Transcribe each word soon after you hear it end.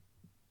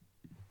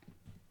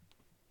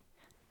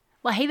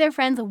Well, hey there,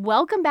 friends.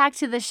 Welcome back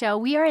to the show.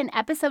 We are in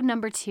episode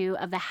number 2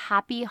 of the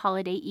Happy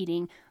Holiday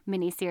Eating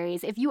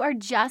mini-series. If you are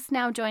just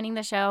now joining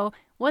the show,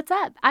 what's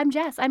up? I'm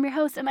Jess. I'm your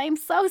host, and I am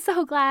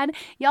so glad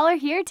y'all are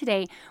here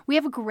today. We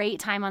have a great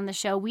time on the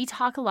show. We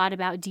talk a lot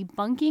about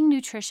debunking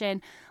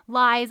nutrition,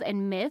 lies,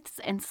 and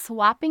myths, and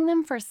swapping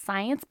them for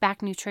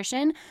science-backed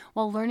nutrition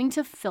while learning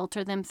to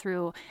filter them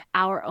through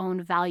our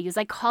own values.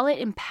 I call it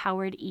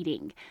empowered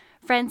eating.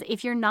 Friends,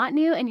 if you're not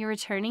new and you're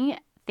returning,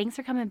 thanks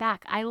for coming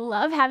back. I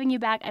love having you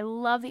back. I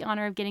love the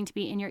honor of getting to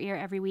be in your ear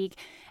every week.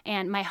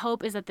 And my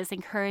hope is that this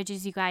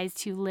encourages you guys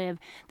to live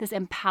this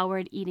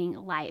empowered eating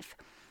life.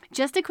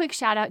 Just a quick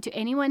shout out to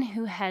anyone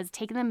who has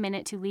taken a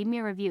minute to leave me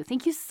a review.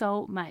 Thank you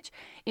so much.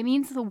 It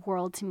means the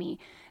world to me.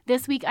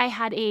 This week I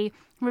had a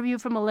review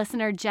from a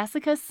listener,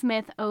 Jessica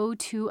Smith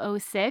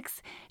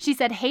 0206. She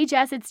said, "Hey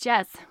Jess, it's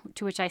Jess."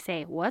 To which I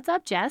say, "What's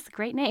up, Jess?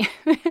 Great name."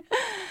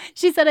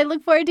 She said, "I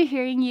look forward to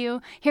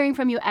hearing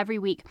from you every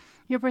week.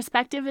 Your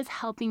perspective is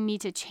helping me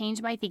to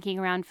change my thinking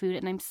around food,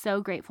 and I'm so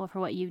grateful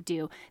for what you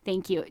do."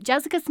 Thank you.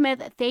 Jessica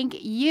Smith,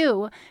 thank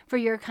you for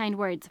your kind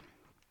words.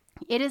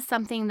 It is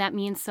something that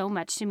means so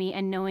much to me,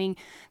 and knowing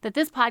that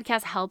this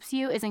podcast helps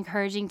you is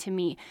encouraging to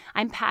me.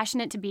 I'm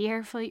passionate to be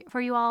here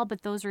for you all,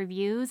 but those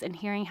reviews and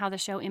hearing how the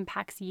show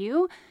impacts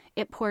you,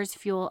 it pours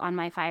fuel on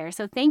my fire.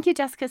 So thank you,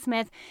 Jessica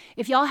Smith.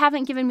 If y'all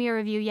haven't given me a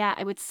review yet,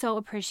 I would so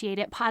appreciate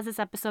it. Pause this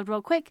episode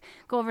real quick,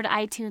 go over to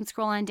iTunes,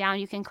 scroll on down.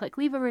 You can click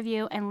leave a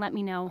review and let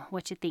me know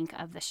what you think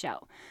of the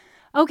show.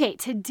 Okay,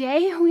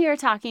 today we are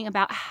talking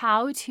about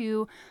how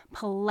to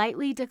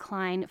politely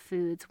decline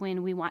foods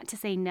when we want to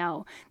say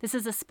no. This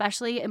is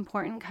especially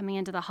important coming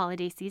into the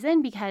holiday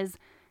season because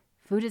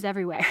food is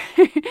everywhere.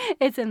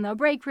 It's in the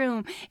break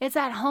room. It's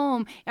at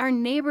home. Our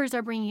neighbors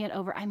are bringing it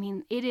over. I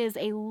mean, it is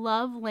a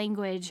love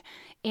language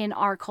in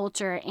our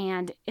culture,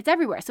 and it's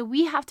everywhere. So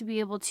we have to be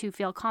able to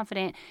feel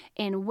confident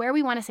in where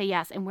we want to say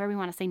yes and where we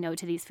want to say no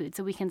to these foods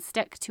so we can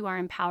stick to our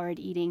empowered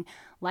eating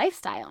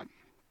lifestyle.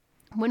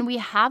 When we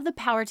have the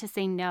power to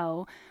say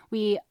no,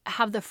 we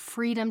have the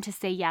freedom to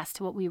say yes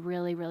to what we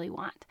really, really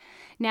want.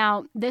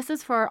 Now, this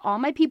is for all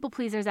my people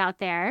pleasers out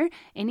there.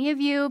 Any of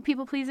you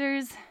people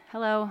pleasers,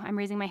 hello, I'm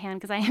raising my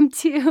hand because I am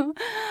too.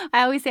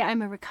 I always say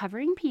I'm a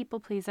recovering people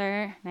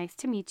pleaser. Nice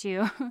to meet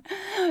you.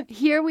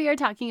 Here we are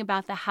talking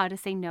about the how to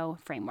say no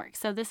framework.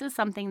 So this is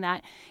something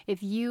that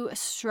if you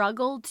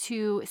struggle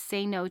to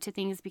say no to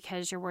things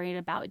because you're worried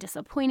about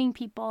disappointing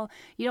people,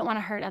 you don't want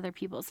to hurt other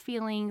people's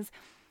feelings,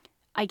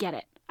 I get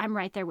it. I'm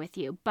right there with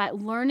you.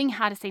 But learning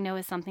how to say no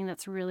is something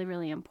that's really,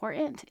 really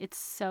important. It's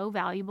so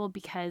valuable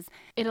because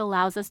it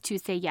allows us to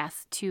say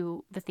yes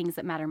to the things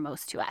that matter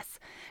most to us.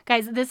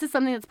 Guys, this is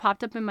something that's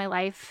popped up in my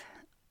life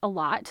a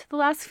lot the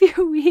last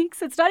few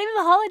weeks. It's not even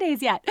the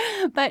holidays yet.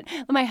 But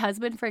my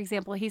husband, for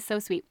example, he's so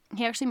sweet.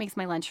 He actually makes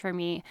my lunch for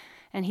me,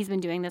 and he's been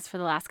doing this for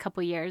the last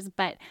couple years.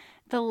 But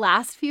the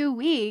last few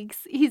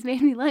weeks, he's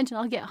made me lunch, and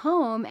I'll get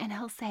home, and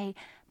he'll say,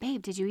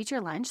 "Babe, did you eat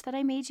your lunch that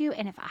I made you?"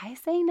 And if I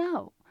say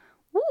no,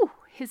 woo,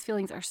 his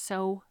feelings are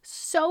so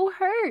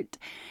hurt.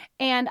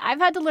 And I've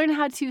had to learn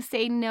how to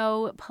say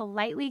no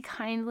politely,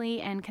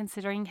 kindly, and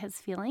considering his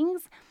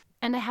feelings.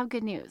 And I have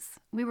good news.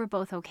 We were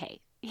both okay.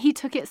 He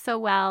took it so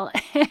well,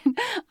 and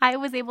I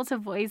was able to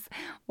voice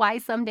why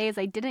some days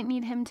I didn't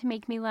need him to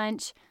make me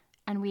lunch.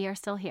 And we are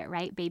still here,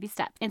 right? Baby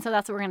steps. And so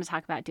that's what we're going to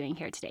talk about doing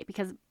here today.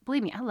 Because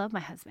believe me, I love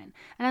my husband.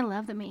 And I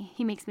love that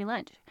he makes me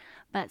lunch.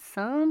 But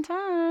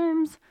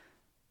sometimes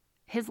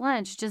his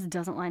lunch just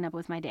doesn't line up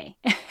with my day.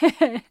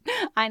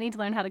 I need to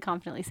learn how to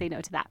confidently say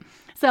no to that.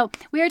 So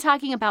we are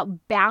talking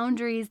about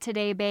boundaries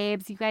today,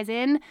 babes. You guys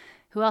in?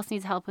 Who else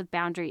needs help with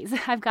boundaries?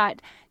 I've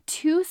got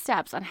 2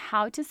 steps on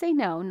how to say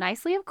no,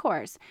 nicely of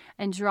course,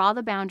 and draw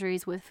the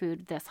boundaries with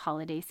food this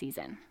holiday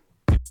season.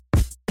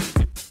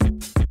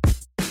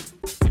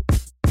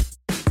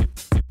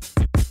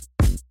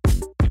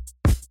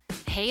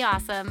 Hey,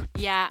 awesome.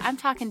 Yeah, I'm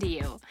talking to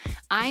you.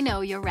 I know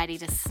you're ready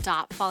to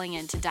stop falling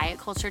into diet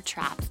culture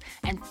traps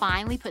and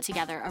finally put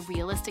together a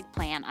realistic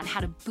plan on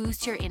how to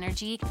boost your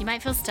energy. You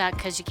might feel stuck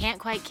because you can't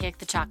quite kick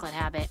the chocolate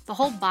habit. The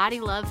whole body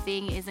love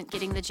thing isn't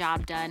getting the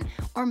job done.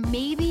 Or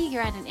maybe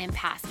you're at an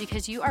impasse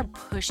because you are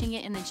pushing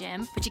it in the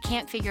gym, but you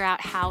can't figure out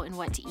how and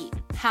what to eat.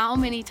 How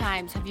many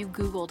times have you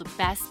Googled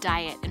best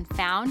diet and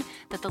found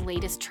that the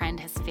latest trend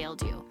has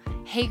failed you?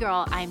 Hey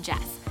girl, I'm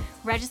Jess.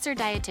 Registered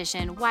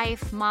dietitian,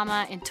 wife,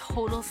 mama, and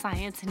total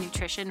science and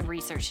nutrition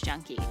research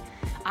junkie.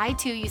 I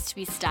too used to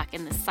be stuck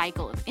in the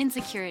cycle of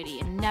insecurity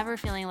and never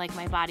feeling like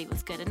my body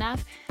was good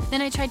enough.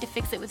 Then I tried to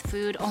fix it with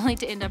food only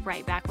to end up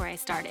right back where I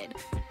started.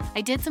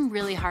 I did some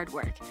really hard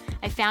work.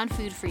 I found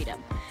food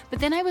freedom, but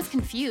then I was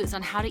confused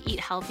on how to eat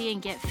healthy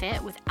and get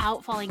fit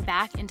without falling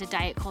back into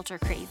diet culture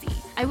crazy.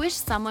 I wish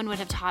someone would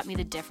have taught me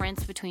the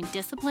difference between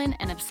discipline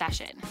and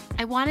obsession.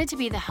 I wanted to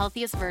be the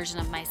healthiest version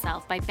of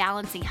myself by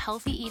balancing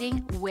healthy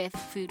eating with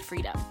food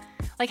freedom.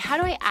 Like, how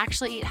do I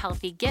actually eat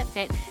healthy, get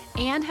fit,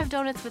 and have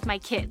donuts with my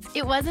kids?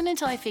 It wasn't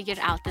until I figured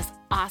out this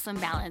awesome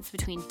balance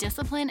between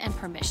discipline and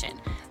permission,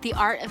 the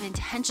art of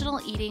intentional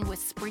eating with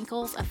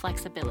sprinkles of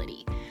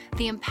flexibility.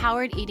 The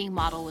empowered eating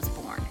model was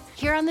born.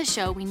 Here on the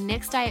show, we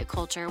nix diet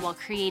culture while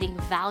creating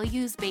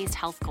values-based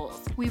health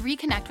goals. We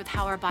reconnect with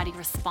how our body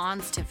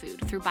responds to food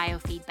through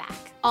biofeedback,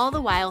 all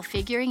the while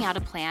figuring out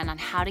a plan on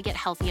how to get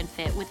healthy and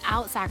fit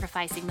without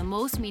sacrificing the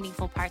most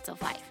meaningful parts of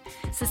life.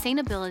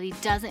 Sustainability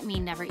doesn't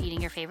mean never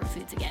eating your favorite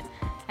foods again.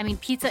 I mean,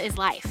 pizza is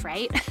life,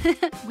 right?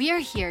 We are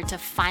here to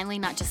finally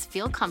not just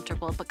feel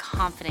comfortable, but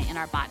confident in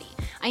our body.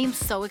 I am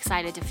so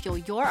excited to fuel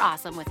your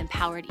awesome with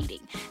empowered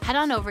eating. Head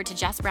on over to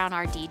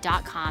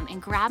jessbrownrd.com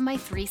and grab my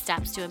 3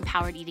 steps to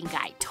empowered eating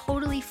guide,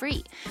 totally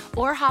free.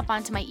 Or hop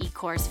onto my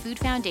e-course, Food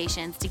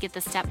Foundations, to get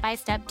the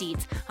step-by-step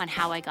deets on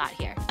how I got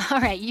here. All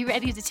right, you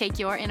ready to take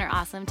your inner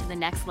awesome to the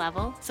next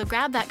level? So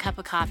grab that cup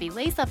of coffee,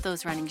 lace up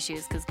those running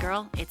shoes, because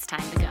girl, it's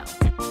time to go.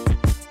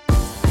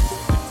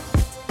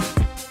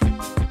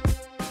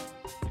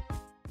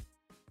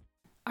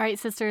 All right,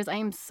 sisters, I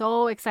am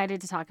so excited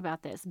to talk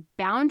about this.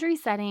 Boundary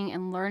setting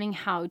and learning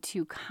how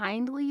to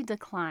kindly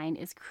decline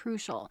is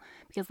crucial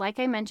because, like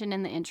I mentioned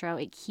in the intro,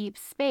 it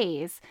keeps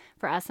space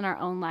for us in our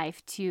own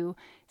life to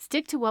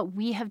stick to what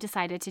we have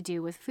decided to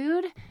do with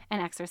food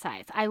and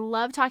exercise. I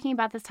love talking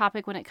about this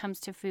topic when it comes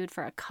to food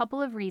for a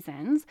couple of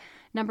reasons.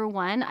 Number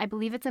one, I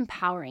believe it's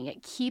empowering.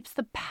 It keeps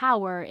the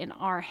power in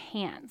our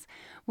hands.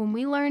 When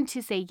we learn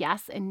to say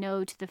yes and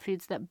no to the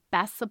foods that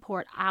best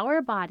support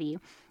our body,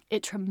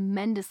 it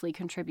tremendously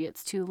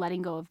contributes to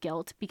letting go of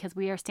guilt because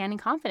we are standing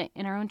confident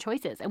in our own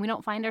choices and we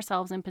don't find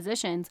ourselves in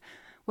positions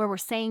where we're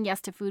saying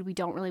yes to food we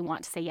don't really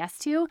want to say yes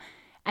to.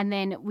 And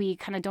then we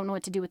kind of don't know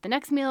what to do with the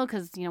next meal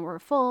because, we're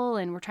full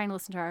and we're trying to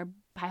listen to our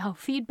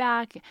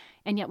biofeedback.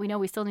 And yet we know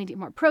we still need to eat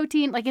more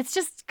protein. Like, it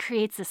just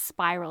creates this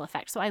spiral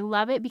effect. So I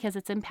love it because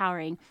it's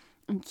empowering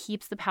and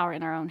keeps the power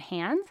in our own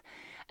hands.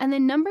 And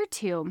then number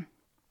 2,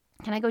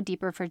 can I go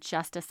deeper for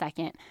just a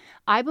second?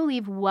 I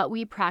believe what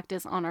we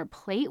practice on our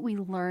plate, we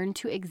learn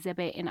to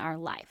exhibit in our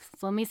life.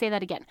 So let me say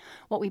that again.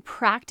 What we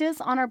practice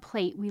on our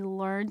plate, we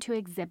learn to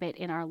exhibit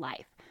in our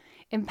life.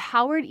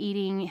 Empowered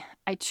eating,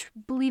 I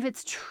believe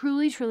it's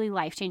truly, truly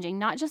life-changing,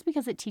 not just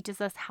because it teaches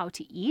us how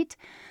to eat,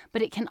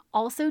 but it can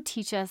also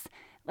teach us,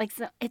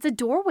 it's a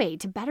doorway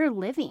to better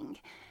living.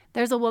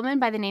 There's a woman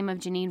by the name of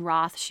Janine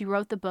Roth. She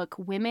wrote the book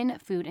Women,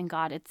 Food, and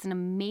God. It's an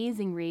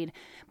amazing read,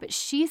 but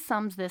she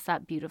sums this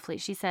up beautifully.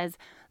 She says,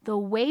 the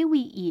way we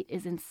eat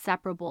is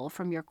inseparable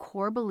from your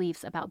core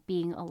beliefs about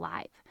being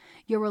alive.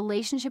 Your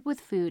relationship with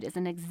food is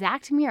an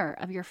exact mirror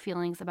of your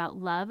feelings about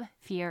love,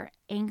 fear,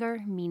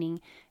 anger, meaning,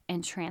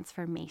 and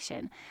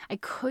transformation. I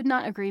could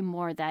not agree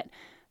more that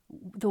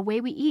the way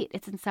we eat,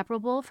 it's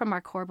inseparable from our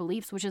core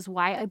beliefs, which is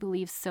why I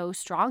believe so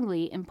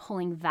strongly in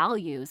pulling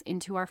values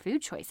into our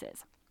food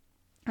choices.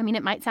 I mean,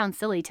 it might sound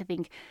silly to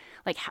think,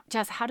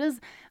 Jess, how does,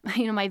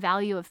 my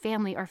value of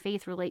family or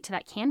faith relate to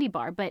that candy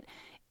bar? But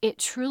it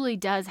truly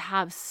does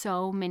have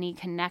so many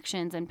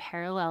connections and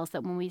parallels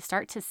that when we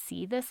start to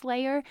see this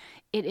layer,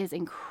 it is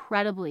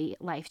incredibly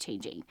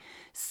life-changing.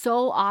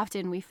 So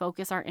often we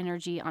focus our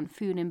energy on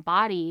food and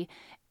body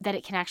that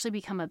it can actually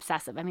become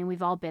obsessive. I mean,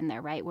 we've all been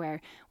there, right? Where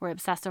we're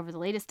obsessed over the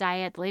latest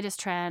diet, the latest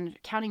trend,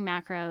 counting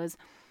macros.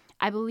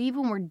 I believe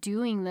when we're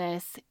doing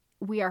this,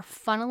 we are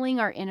funneling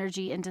our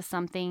energy into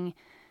something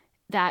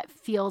that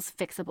feels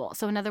fixable.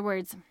 So in other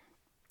words,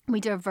 we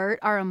divert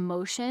our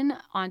emotion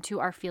onto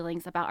our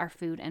feelings about our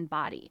food and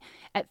body.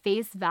 At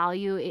face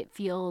value, it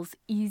feels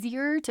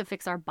easier to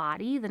fix our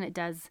body than it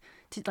does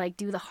to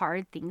do the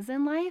hard things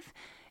in life.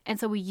 And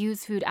so we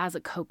use food as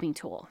a coping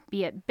tool,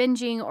 be it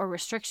binging or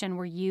restriction,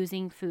 we're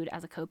using food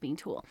as a coping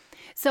tool.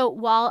 So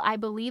while I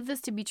believe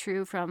this to be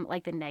true from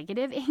the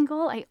negative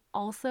angle, I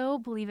also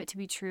believe it to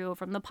be true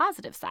from the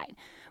positive side.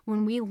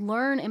 When we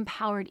learn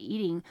empowered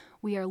eating,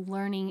 we are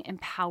learning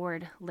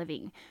empowered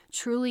living.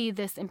 Truly,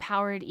 this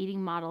empowered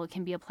eating model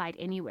can be applied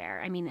anywhere.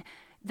 I mean,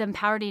 the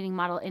empowered eating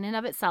model in and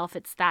of itself,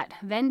 it's that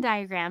Venn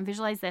diagram.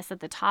 Visualize this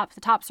at the top.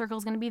 The top circle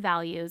is going to be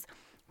values.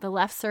 The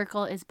left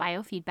circle is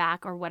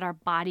biofeedback, or what our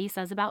body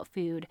says about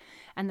food,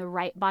 and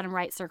the bottom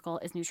right circle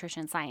is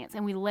nutrition science.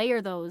 And we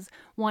layer those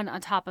one on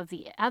top of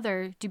the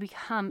other to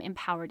become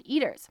empowered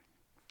eaters.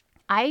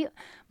 I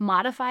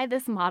modify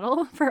this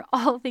model for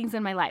all things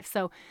in my life.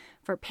 So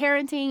for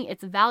parenting,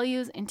 it's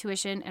values,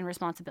 intuition, and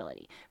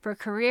responsibility. For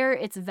career,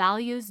 it's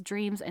values,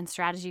 dreams, and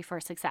strategy for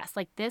success.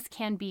 This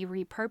can be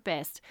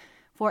repurposed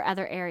for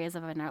other areas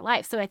of in our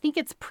life. So I think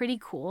it's pretty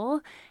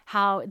cool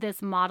how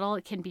this model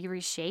can be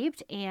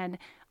reshaped. And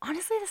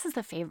honestly, this is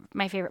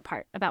my favorite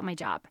part about my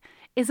job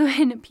is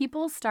when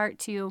people start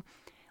to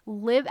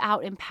live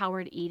out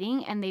empowered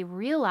eating and they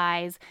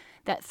realize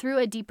that through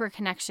a deeper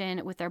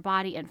connection with their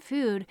body and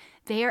food,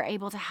 they are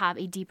able to have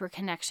a deeper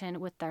connection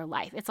with their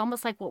life. It's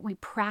almost like what we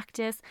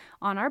practice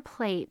on our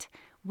plate,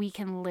 we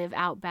can live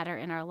out better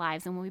in our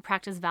lives. And when we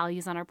practice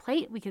values on our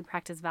plate, we can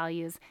practice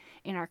values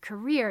in our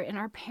career, in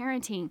our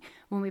parenting.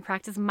 When we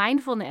practice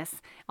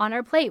mindfulness on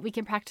our plate, we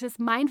can practice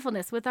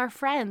mindfulness with our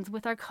friends,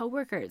 with our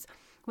coworkers,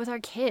 with our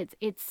kids.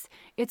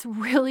 It's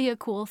really a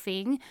cool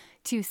thing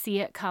to see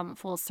it come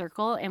full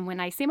circle. And when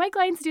I see my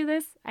clients do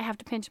this, I have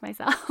to pinch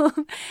myself.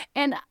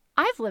 And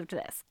I've lived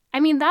this.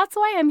 I mean, that's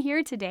why I'm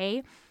here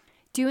today,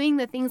 doing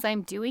the things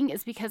I'm doing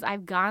is because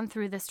I've gone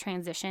through this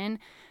transition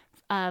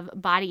of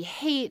body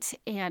hate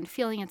and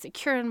feeling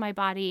insecure in my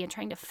body and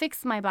trying to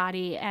fix my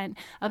body and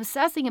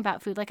obsessing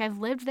about food. Like I've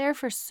lived there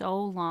for so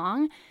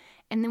long.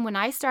 And then when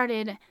I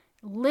started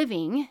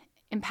living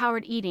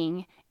empowered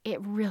eating,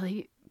 it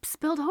really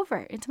spilled over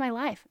into my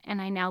life.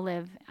 And I now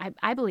live,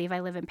 I believe I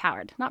live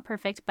empowered. Not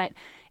perfect, but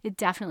it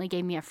definitely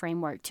gave me a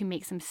framework to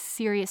make some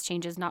serious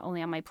changes, not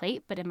only on my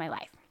plate, but in my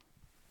life.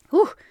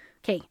 Whew.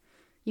 Okay.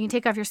 You can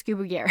take off your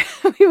scuba gear.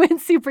 We went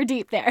super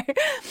deep there.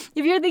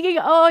 If you're thinking,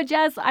 oh,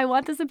 Jess, I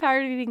want this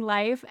empowered eating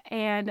life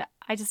and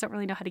I just don't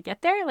really know how to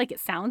get there. Like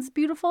it sounds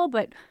beautiful,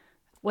 but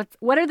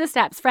what are the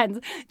steps? Friends,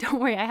 don't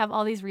worry. I have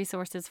all these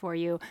resources for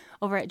you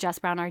over at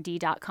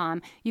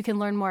jessbrownrd.com. You can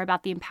learn more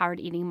about the empowered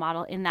eating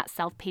model in that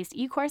self-paced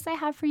e-course I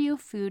have for you,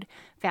 Food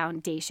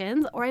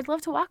Foundations, or I'd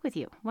love to walk with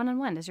you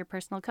one-on-one as your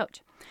personal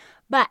coach.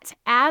 But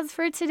as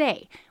for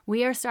today,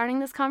 we are starting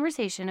this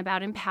conversation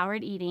about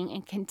empowered eating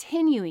and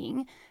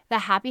continuing the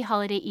Happy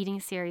Holiday Eating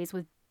series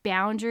with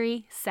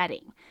boundary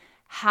setting.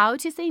 How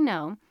to say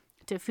no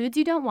to foods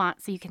you don't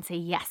want so you can say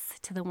yes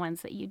to the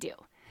ones that you do.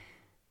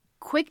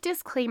 Quick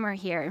disclaimer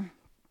here.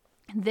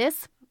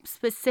 This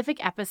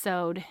specific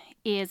episode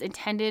is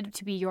intended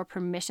to be your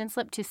permission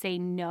slip to say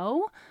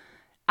no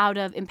out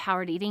of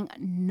empowered eating,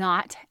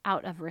 not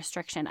out of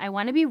restriction. I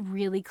want to be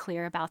really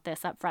clear about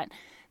this up front.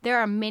 There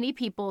are many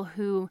people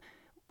who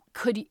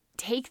could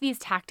take these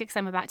tactics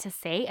I'm about to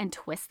say and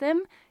twist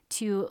them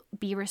to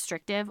be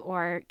restrictive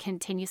or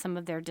continue some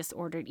of their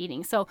disordered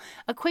eating. So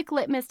a quick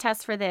litmus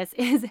test for this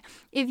is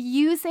if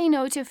you say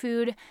no to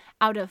food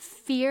out of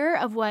fear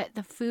of what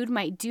the food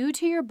might do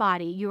to your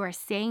body, you are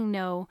saying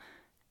no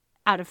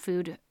out of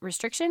food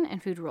restriction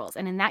and food rules.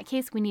 And in that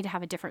case, we need to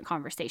have a different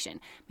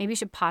conversation. Maybe you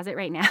should pause it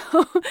right now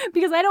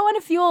because I don't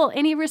want to fuel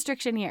any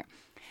restriction here.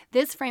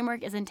 This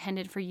framework is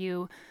intended for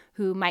you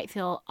who might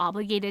feel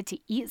obligated to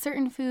eat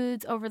certain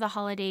foods over the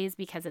holidays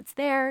because it's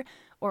there,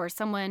 or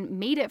someone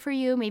made it for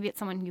you. Maybe it's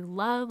someone you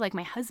love, like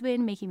my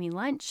husband making me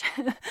lunch.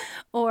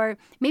 Or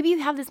maybe you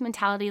have this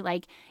mentality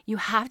like you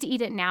have to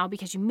eat it now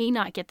because you may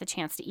not get the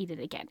chance to eat it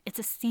again. It's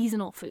a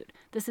seasonal food.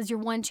 This is your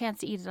one chance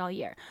to eat it all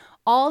year.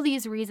 All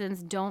these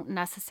reasons don't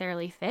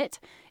necessarily fit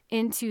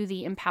into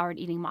the empowered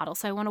eating model.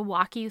 So I want to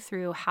walk you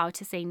through how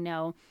to say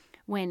no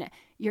when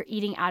you're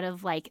eating out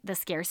of like the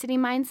scarcity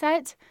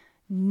mindset,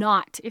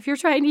 not if you're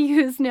trying to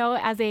use no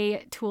as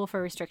a tool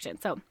for restriction.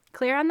 So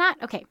clear on that?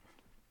 Okay.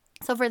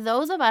 So for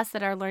those of us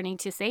that are learning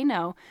to say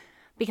no,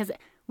 because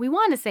we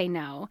want to say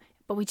no,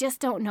 but we just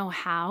don't know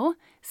how,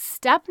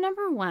 step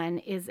number one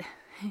is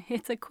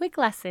it's a quick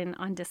lesson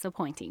on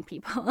disappointing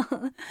people.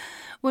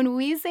 When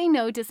we say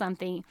no to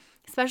something,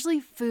 especially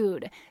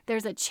food,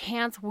 there's a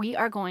chance we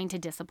are going to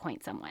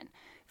disappoint someone.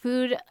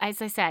 Food,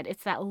 as I said,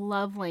 it's that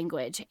love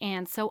language.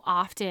 And so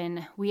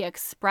often we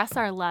express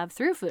our love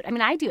through food. I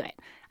mean, I do it.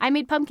 I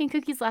made pumpkin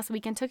cookies last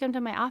week and took them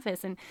to my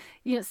office and,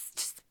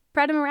 just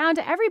spread them around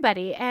to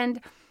everybody. And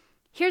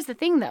here's the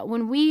thing, though.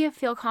 When we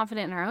feel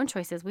confident in our own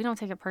choices, we don't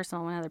take it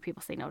personal when other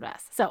people say no to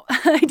us. So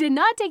I did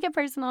not take it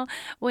personal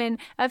when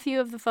a few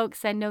of the folks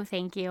said no,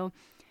 thank you.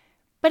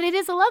 But it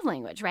is a love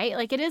language, right?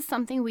 Like it is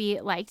something we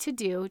like to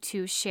do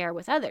to share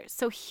with others.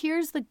 So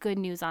here's the good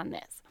news on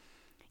this.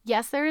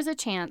 Yes, there is a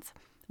chance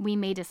we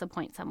may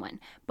disappoint someone,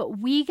 but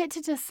we get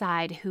to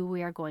decide who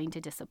we are going to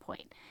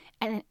disappoint.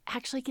 And it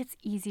actually gets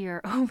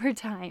easier over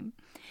time.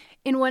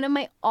 In one of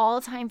my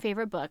all-time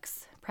favorite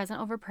books, Present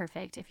Over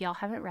Perfect, if y'all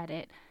haven't read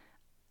it,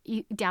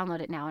 you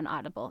download it now on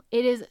Audible.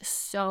 It is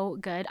so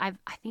good. I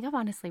think I've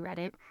honestly read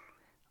it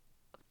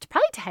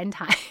probably 10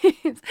 times.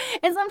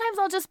 And sometimes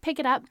I'll just pick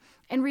it up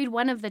and read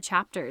one of the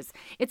chapters.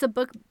 It's a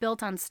book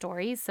built on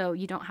stories, so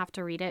you don't have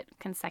to read it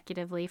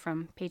consecutively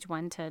from page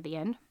 1 to the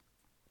end.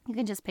 You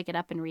can just pick it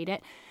up and read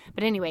it.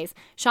 But anyways,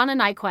 Shauna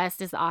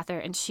Nyquist is the author,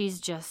 and she's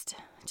just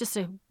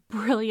a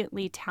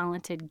brilliantly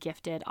talented,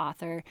 gifted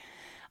author.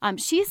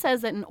 She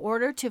says that in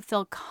order to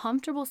feel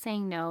comfortable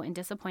saying no and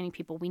disappointing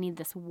people, we need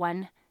this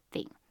one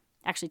thing.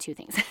 Actually, two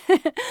things.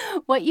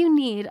 What you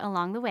need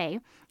along the way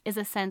is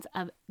a sense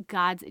of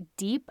God's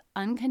deep,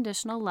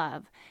 unconditional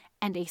love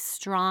and a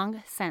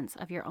strong sense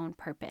of your own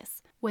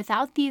purpose.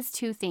 Without these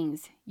two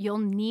things, you'll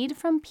need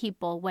from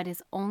people what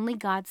is only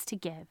God's to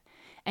give,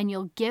 and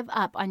you'll give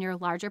up on your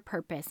larger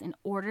purpose in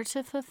order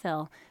to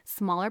fulfill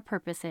smaller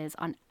purposes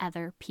on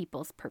other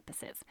people's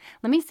purposes.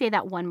 Let me say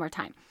that one more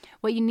time.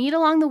 What you need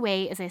along the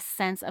way is a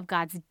sense of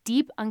God's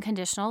deep,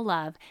 unconditional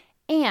love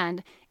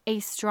and a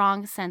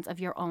strong sense of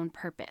your own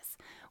purpose.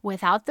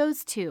 Without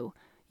those two,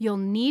 you'll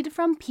need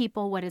from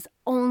people what is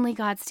only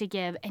God's to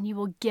give, and you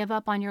will give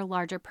up on your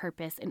larger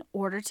purpose in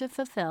order to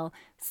fulfill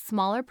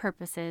smaller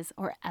purposes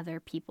or other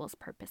people's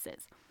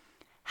purposes.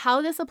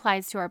 How this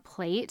applies to our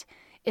plate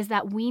is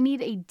that we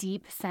need a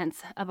deep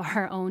sense of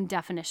our own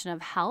definition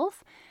of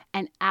health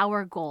and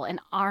our goal and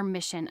our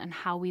mission and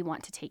how we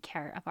want to take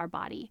care of our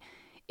body.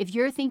 If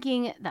you're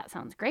thinking, that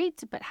sounds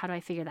great, but how do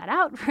I figure that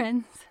out,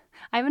 friends?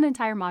 I have an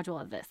entire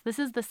module of this. This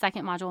is the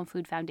second module in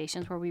Food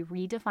Foundations where we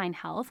redefine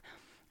health.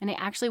 And I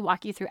actually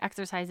walk you through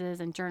exercises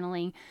and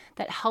journaling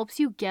that helps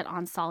you get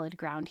on solid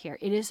ground here.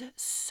 It is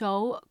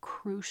so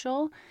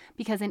crucial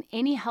because in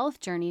any health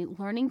journey,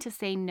 learning to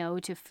say no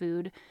to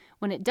food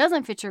when it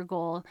doesn't fit your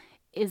goal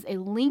is a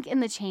link in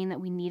the chain that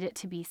we need it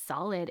to be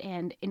solid.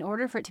 And in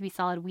order for it to be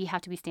solid, we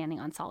have to be standing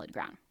on solid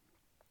ground.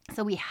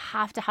 So we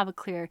have to have a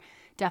clear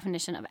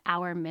definition of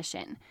our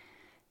mission.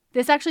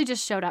 This actually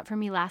just showed up for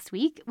me last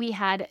week. We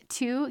had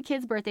 2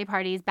 kids' birthday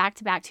parties back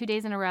to back, 2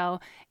 days in a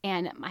row,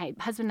 and my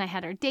husband and I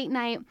had our date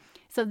night.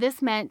 So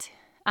this meant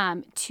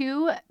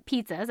 2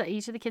 pizzas at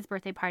each of the kids'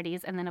 birthday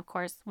parties. And then, of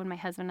course, when my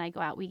husband and I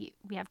go out, we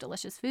have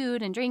delicious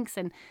food and drinks,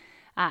 and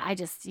I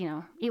just,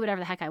 eat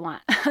whatever the heck I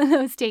want on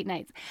those date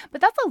nights.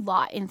 But that's a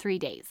lot in 3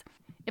 days.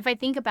 If I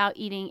think about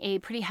eating a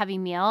pretty heavy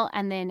meal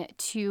and then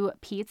 2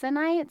 pizza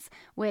nights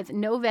with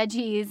no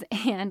veggies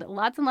and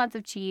lots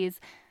of cheese,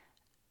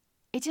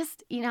 it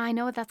just, I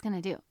know what that's going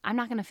to do. I'm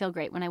not going to feel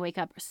great when I wake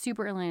up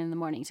super early in the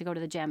morning to go to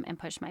the gym and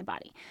push my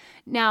body.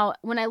 Now,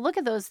 when I look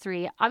at those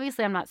 3,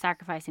 obviously I'm not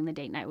sacrificing the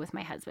date night with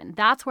my husband.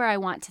 That's where I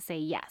want to say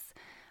yes.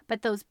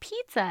 But those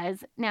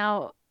pizzas,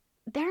 now,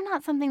 they're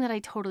not something that I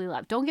totally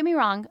love. Don't get me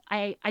wrong.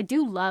 I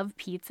do love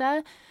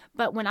pizza,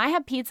 but when I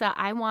have pizza,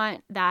 I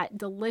want that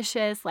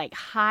delicious,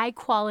 high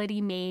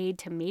quality made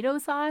tomato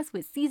sauce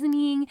with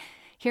seasoning.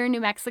 Here in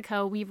New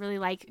Mexico, we really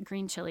like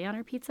green chili on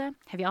our pizza.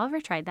 Have y'all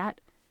ever tried that?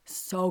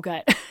 So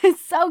good.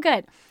 So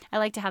good. I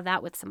like to have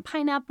that with some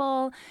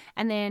pineapple.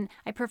 And then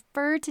I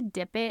prefer to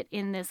dip it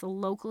in this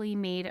locally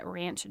made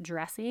ranch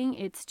dressing.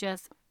 It's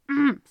just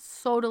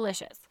so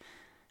delicious.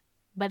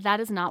 But that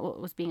is not what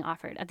was being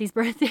offered at these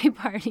birthday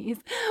parties.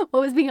 What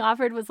was being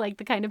offered was the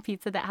kind of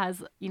pizza that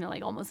has,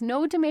 almost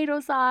no tomato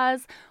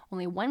sauce,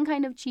 only one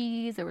kind of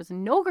cheese. There was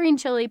no green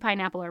chili,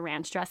 pineapple, or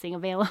ranch dressing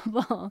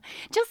available.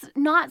 Just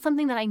not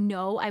something that I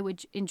know I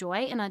would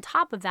enjoy. And on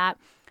top of that,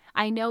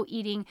 I know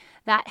eating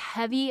that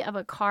heavy of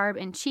a carb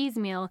and cheese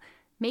meal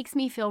makes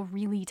me feel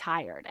really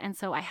tired. And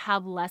so I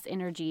have less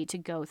energy to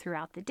go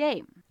throughout the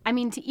day. I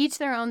mean, to each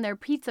their own, their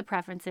pizza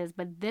preferences,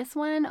 but this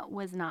one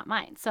was not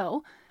mine.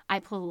 So I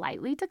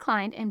politely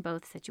declined in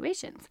both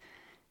situations.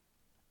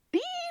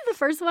 The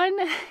first one,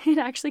 it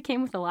actually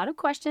came with a lot of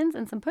questions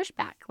and some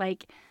pushback.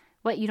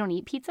 What, you don't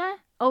eat pizza?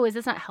 Oh, is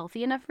this not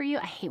healthy enough for you?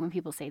 I hate when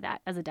people say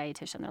that as a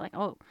dietitian. They're like,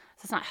 oh,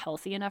 is this not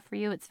healthy enough for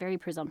you? It's very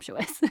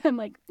presumptuous. I'm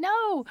like,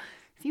 no,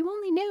 if you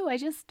only knew,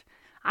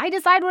 I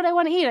decide what I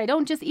want to eat. I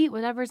don't just eat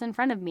whatever's in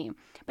front of me.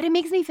 But it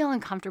makes me feel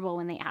uncomfortable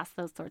when they ask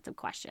those sorts of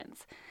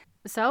questions.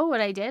 So what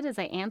I did is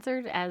I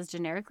answered as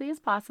generically as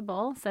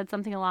possible, said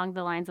something along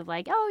the lines of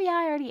oh yeah,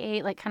 I already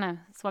ate, kind of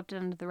swept it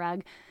under the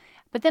rug.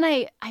 But then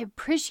I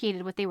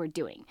appreciated what they were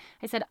doing.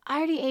 I said, I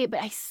already ate, but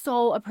I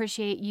so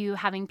appreciate you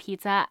having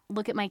pizza.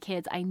 Look at my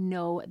kids. I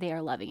know they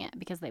are loving it,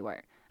 because they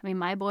were. I mean,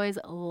 my boys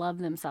love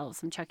themselves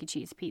some Chuck E.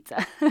 Cheese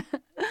pizza. And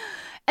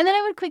then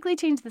I would quickly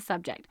change the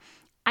subject.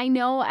 I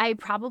know I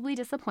probably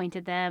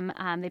disappointed them.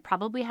 They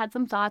probably had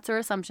some thoughts or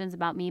assumptions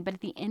about me, but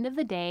at the end of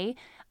the day,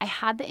 I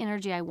had the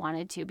energy I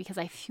wanted to because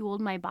I fueled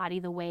my body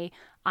the way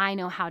I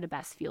know how to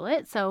best fuel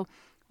it. So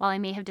while I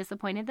may have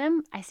disappointed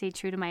them, I stayed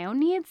true to my own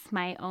needs,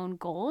 my own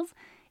goals,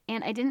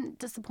 and I didn't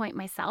disappoint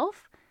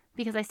myself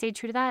because I stayed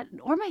true to that,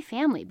 or my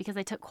family because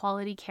I took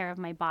quality care of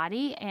my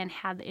body and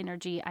had the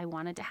energy I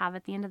wanted to have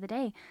at the end of the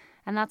day.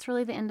 And that's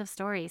really the end of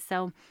story.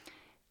 So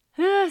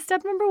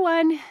step number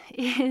 1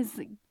 is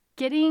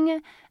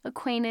getting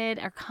acquainted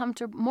or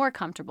more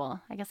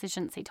comfortable. I guess I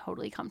shouldn't say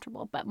totally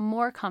comfortable, but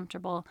more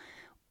comfortable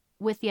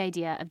with the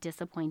idea of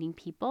disappointing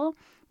people.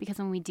 Because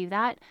when we do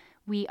that,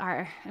 we're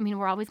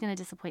always going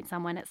to disappoint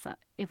someone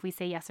if we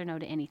say yes or no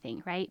to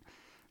anything, right?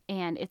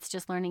 And it's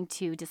just learning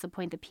to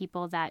disappoint the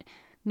people that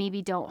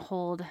maybe don't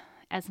hold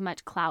as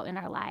much clout in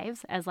our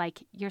lives as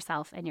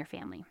yourself and your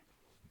family.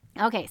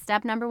 Okay,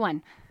 step number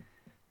 1.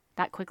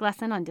 That quick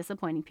lesson on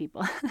disappointing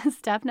people.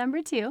 Step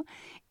number 2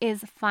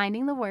 is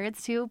finding the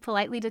words to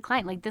politely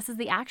decline. This is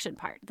the action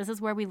part. This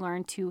is where we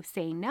learn to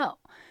say no.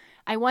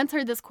 I once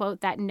heard this quote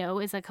that no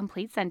is a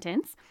complete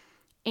sentence.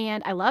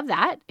 And I love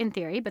that in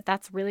theory, but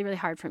that's really, really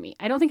hard for me.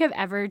 I don't think I've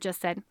ever just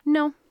said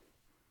no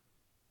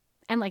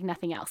and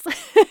nothing else.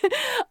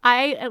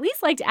 I at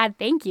least like to add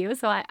thank you.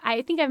 So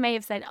I think I may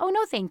have said, oh,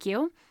 no, thank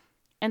you,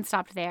 and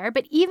stopped there.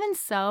 But even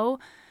so,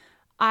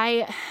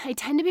 I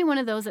tend to be one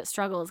of those that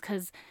struggles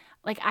because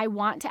I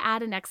want to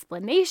add an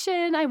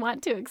explanation. I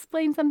want to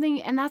explain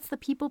something. And that's the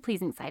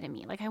people-pleasing side of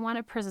me. I want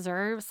to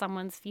preserve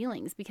someone's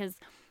feelings because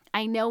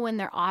I know when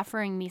they're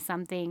offering me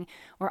something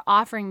or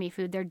offering me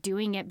food, they're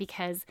doing it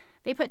because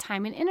they put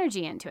time and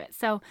energy into it.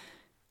 So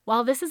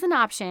while this is an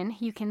option,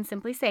 you can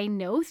simply say,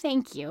 no,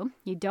 thank you.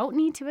 You don't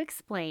need to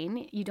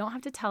explain. You don't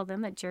have to tell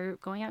them that you're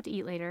going out to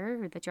eat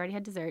later or that you already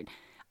had dessert.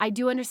 I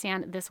do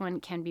understand this one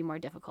can be more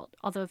difficult.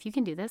 Although if you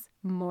can do this,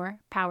 more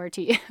power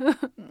to you.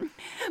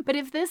 But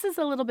if this is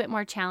a little bit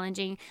more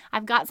challenging,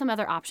 I've got some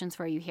other options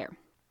for you here.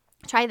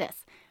 Try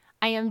this.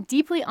 I am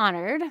deeply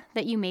honored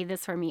that you made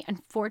this for me.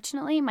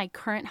 Unfortunately, my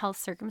current health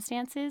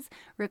circumstances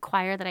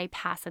require that I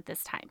pass at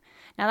this time.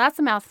 Now that's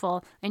a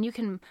mouthful, and you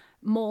can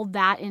mold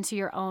that into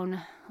your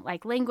own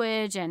like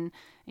language and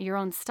your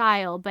own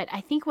style. But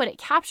I think what it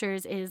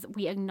captures is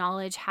we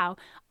acknowledge how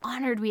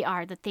honored we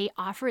are that they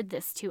offered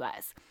this to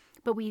us.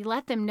 But we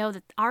let them know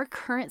that our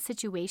current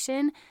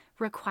situation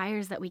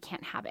requires that we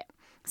can't have it.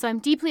 So I'm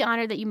deeply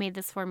honored that you made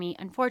this for me.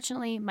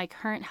 Unfortunately, my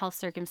current health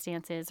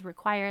circumstances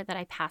require that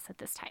I pass at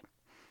this time.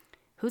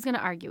 Who's going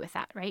to argue with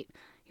that, right?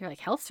 You're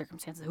like, health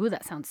circumstances? Ooh,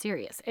 that sounds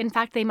serious. In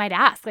fact, they might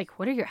ask, like,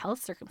 what are your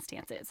health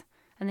circumstances?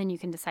 And then you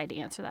can decide to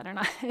answer that or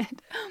not.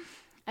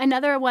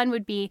 Another one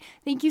would be,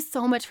 thank you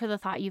so much for the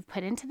thought you've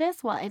put into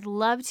this. While I'd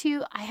love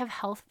to, I have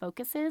health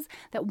focuses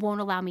that won't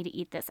allow me to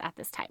eat this at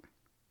this time.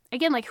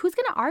 Again, like, who's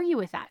going to argue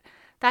with that?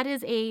 That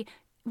is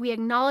we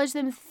acknowledge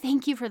them.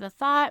 Thank you for the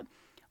thought.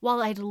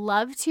 While I'd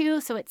love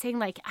to, so it's saying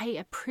like, I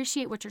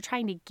appreciate what you're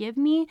trying to give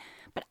me,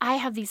 but I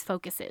have these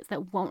focuses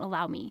that won't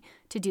allow me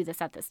to do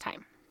this at this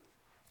time.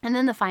 And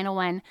then the final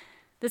one,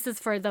 this is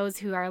for those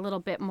who are a little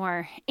bit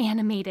more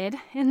animated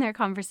in their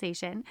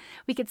conversation.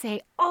 We could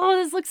say, oh,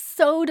 this looks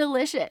so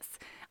delicious.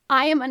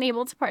 I am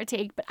unable to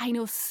partake, but I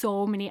know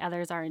so many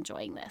others are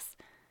enjoying this.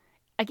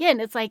 Again,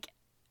 it's like,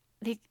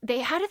 they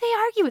how do they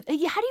argue with?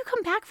 How do you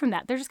come back from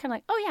that? They're just kind of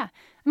like, oh yeah,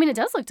 I mean, it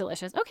does look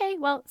delicious. Okay,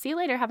 well, see you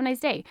later. Have a nice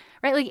day,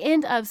 right? Like,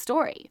 end of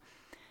story.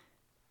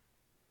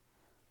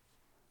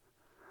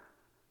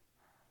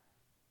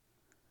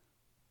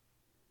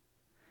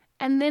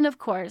 And then, of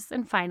course,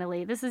 and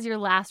finally, this is your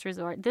last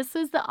resort. This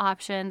is the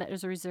option that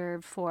is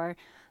reserved for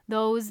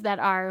those that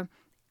are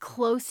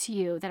close to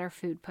you, that are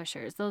food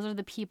pushers. Those are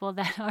the people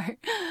that are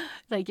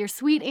like your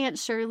sweet Aunt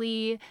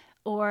Shirley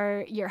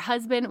or your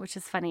husband, which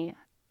is funny.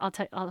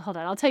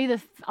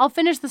 I'll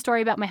finish the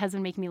story about my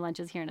husband making me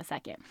lunches here in a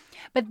second.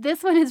 But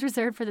this one is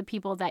reserved for the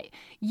people that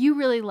you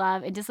really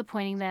love, and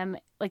disappointing them,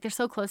 like they're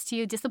so close to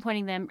you,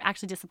 disappointing them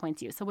actually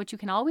disappoints you. So what you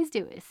can always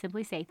do is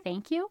simply say,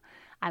 thank you,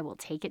 I will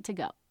take it to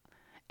go.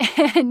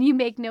 And you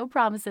make no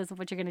promises of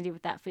what you're going to do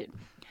with that food.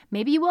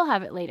 Maybe you will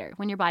have it later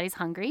when your body's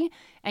hungry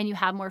and you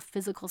have more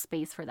physical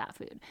space for that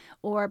food.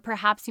 Or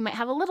perhaps you might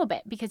have a little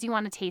bit because you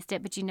want to taste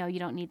it, but you know you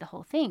don't need the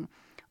whole thing.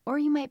 Or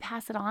you might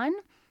pass it on.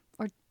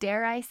 Or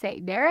dare I say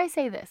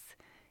this,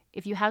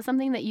 if you have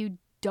something that you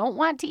don't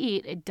want to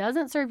eat, it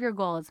doesn't serve your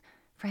goals,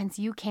 friends,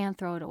 you can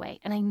throw it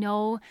away. And I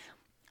know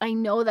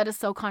that is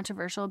so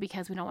controversial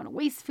because we don't want to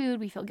waste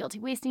food. We feel guilty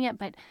wasting it.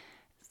 But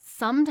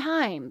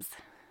sometimes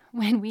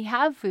when we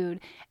have food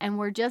and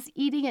we're just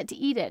eating it to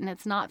eat it and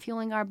it's not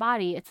fueling our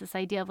body, it's this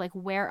idea of like,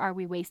 where are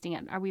we wasting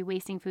it? Are we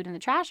wasting food in the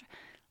trash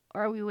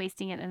or are we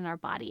wasting it in our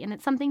body? And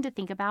it's something to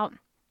think about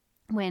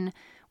when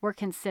we're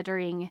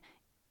considering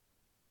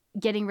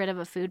getting rid of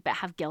a food but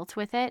have guilt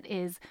with it.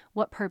 Is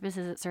what purpose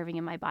is it serving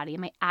in my body?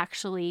 Am I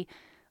actually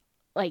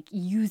like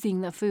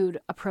using the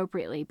food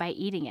appropriately by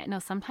eating it? No,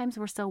 sometimes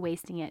we're still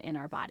wasting it in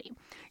our body.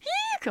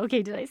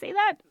 Okay, did I say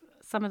that?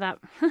 Some of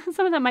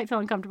that might feel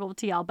uncomfortable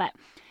to y'all, but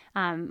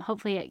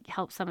hopefully it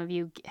helps some of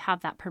you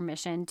have that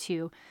permission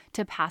to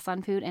pass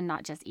on food and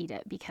not just eat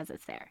it because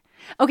it's there.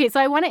 Okay, so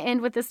I want to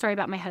end with this story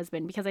about my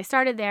husband because I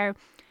started there.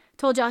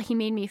 Told y'all he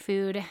made me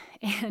food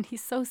and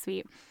he's so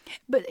sweet.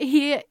 But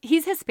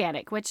he's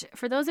Hispanic, which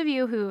for those of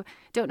you who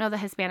don't know the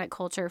Hispanic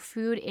culture,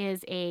 food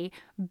is a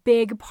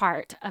big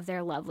part of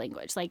their love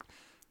language. Like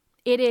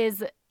it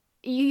is,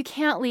 you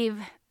can't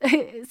leave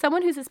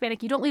someone who's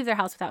Hispanic, you don't leave their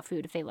house without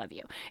food if they love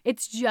you.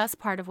 It's just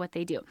part of what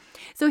they do.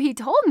 So he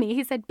told me,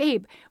 he said,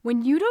 babe,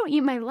 when you don't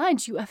eat my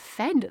lunch, you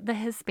offend the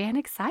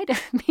Hispanic side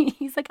of me.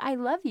 He's like, I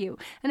love you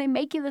and I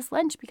make you this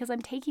lunch because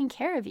I'm taking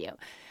care of you.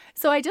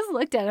 So I just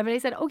looked at him and I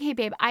said, okay,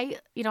 babe, I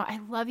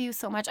love you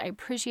so much. I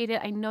appreciate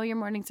it. I know your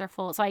mornings are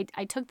full. So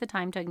I took the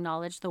time to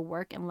acknowledge the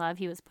work and love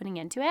he was putting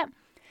into it.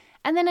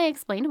 And then I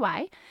explained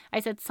why.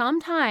 I said,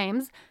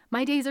 sometimes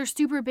my days are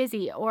super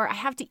busy or I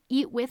have to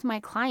eat with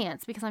my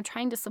clients because I'm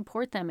trying to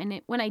support them.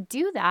 And when I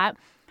do that,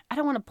 I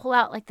don't want to pull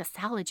out like the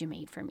salad you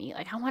made for me.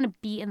 Like I want to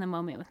be in the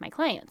moment with my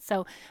clients.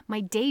 So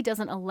my day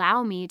doesn't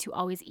allow me to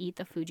always eat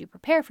the food you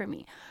prepare for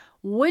me.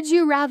 Would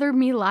you rather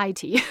me lie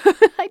to you?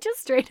 I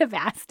just straight up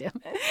asked him.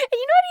 And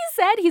you know what he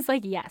said? He's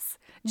like, yes,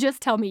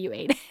 just tell me you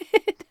ate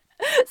it.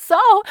 So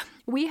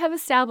we have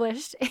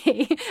established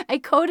a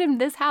code in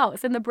this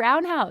house, in the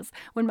Brown house.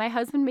 When my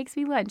husband makes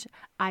me lunch,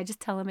 I just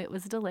tell him it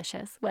was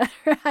delicious, whether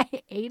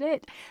I ate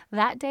it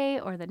that day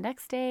or the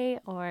next day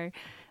or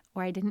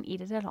I didn't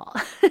eat it at all.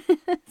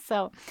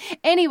 So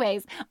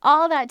anyways,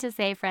 all that to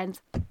say,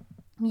 friends,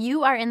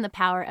 you are in the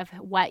power of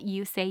what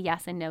you say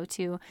yes and no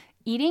to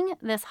eating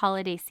this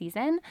holiday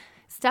season.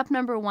 Step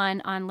number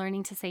 1 on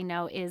learning to say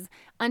no is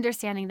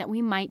understanding that we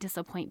might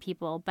disappoint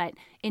people, but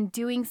in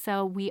doing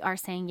so, we are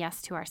saying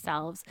yes to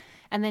ourselves.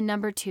 And then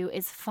number 2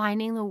 is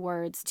finding the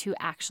words to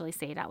actually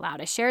say it out loud.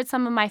 I shared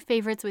some of my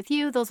favorites with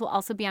you. Those will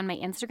also be on my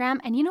Instagram.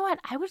 And you know what?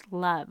 I would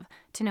love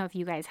to know if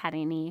you guys had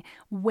any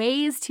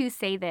ways to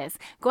say this.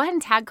 Go ahead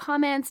and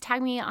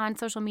tag me on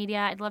social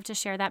media. I'd love to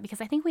share that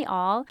because I think we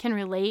all can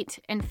relate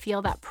and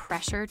feel that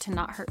pressure to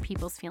not hurt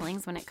people's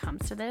feelings when it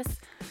comes to this.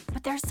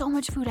 But there's so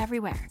much food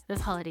everywhere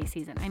this holiday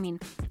season. I mean,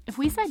 if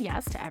we said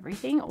yes to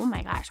everything, oh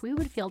my gosh, we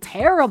would feel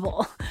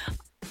terrible.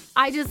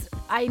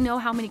 I know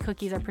how many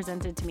cookies are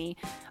presented to me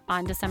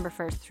on December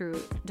 1st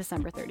through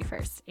December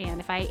 31st. And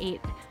if I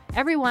ate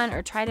every one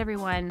or tried every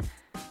one,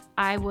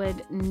 I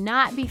would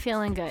not be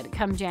feeling good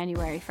come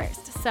January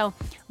 1st. So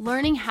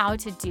learning how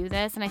to do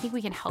this, and I think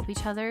we can help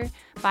each other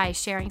by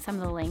sharing some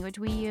of the language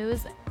we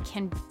use,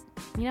 can,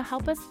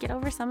 help us get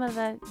over some of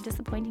the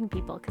disappointing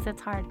people, because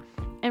it's hard.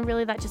 And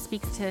really that just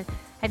speaks to,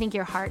 I think,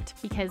 your heart,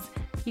 because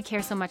you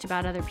care so much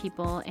about other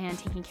people and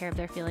taking care of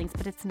their feelings,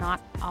 but it's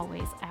not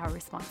always our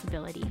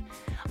responsibility.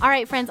 All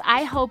right, friends,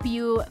 I hope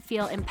you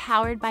feel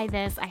empowered by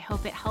this. I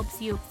hope it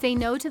helps you say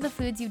no to the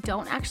foods you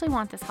don't actually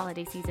want this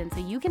holiday season, so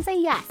you can say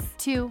yes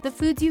to the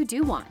foods you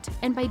do want.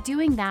 And by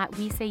doing that,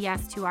 we say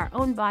yes to our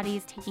own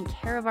bodies, taking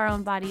care of our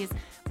own bodies,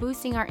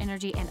 boosting our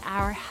energy and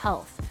our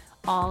health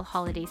all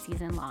holiday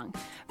season long.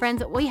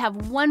 Friends, we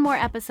have one more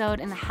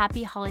episode in the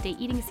Happy Holiday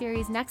Eating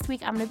series. Next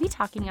week, I'm going to be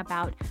talking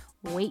about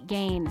weight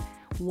gain.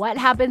 What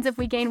happens if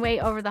we gain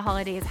weight over the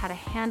holidays, how to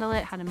handle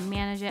it, how to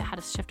manage it, how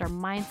to shift our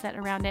mindset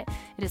around it.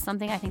 It is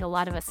something I think a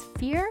lot of us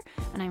fear,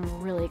 and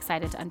I'm really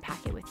excited to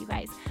unpack it with you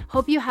guys.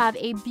 Hope you have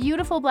a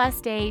beautiful,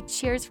 blessed day.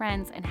 Cheers,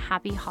 friends, and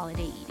happy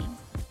holiday eating.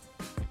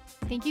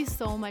 Thank you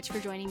so much for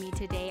joining me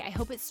today. I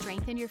hope it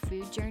strengthened your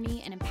food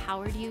journey and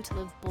empowered you to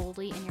live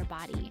boldly in your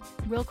body.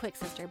 Real quick,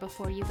 sister,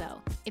 before you go,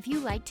 if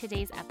you liked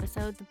today's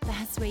episode, the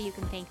best way you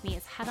can thank me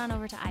is head on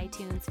over to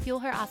iTunes, Fuel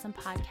Her Awesome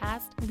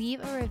Podcast,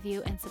 leave a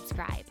review and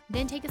subscribe.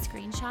 Then take a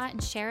screenshot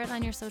and share it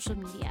on your social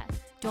media.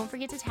 Don't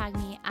forget to tag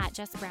me at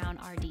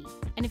JessBrownRD.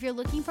 And if you're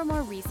looking for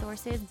more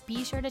resources,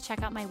 be sure to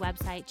check out my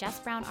website,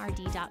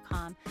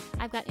 JessBrownRD.com.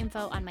 I've got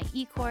info on my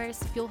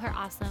e-course, Fuel Her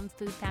Awesome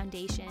Food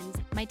Foundations,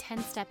 my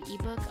 10-step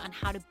ebook on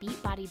how to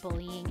beat body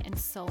bullying, and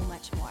so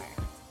much more.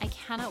 I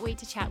cannot wait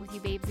to chat with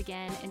you babes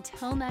again.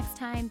 Until next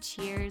time,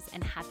 cheers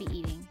and happy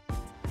eating.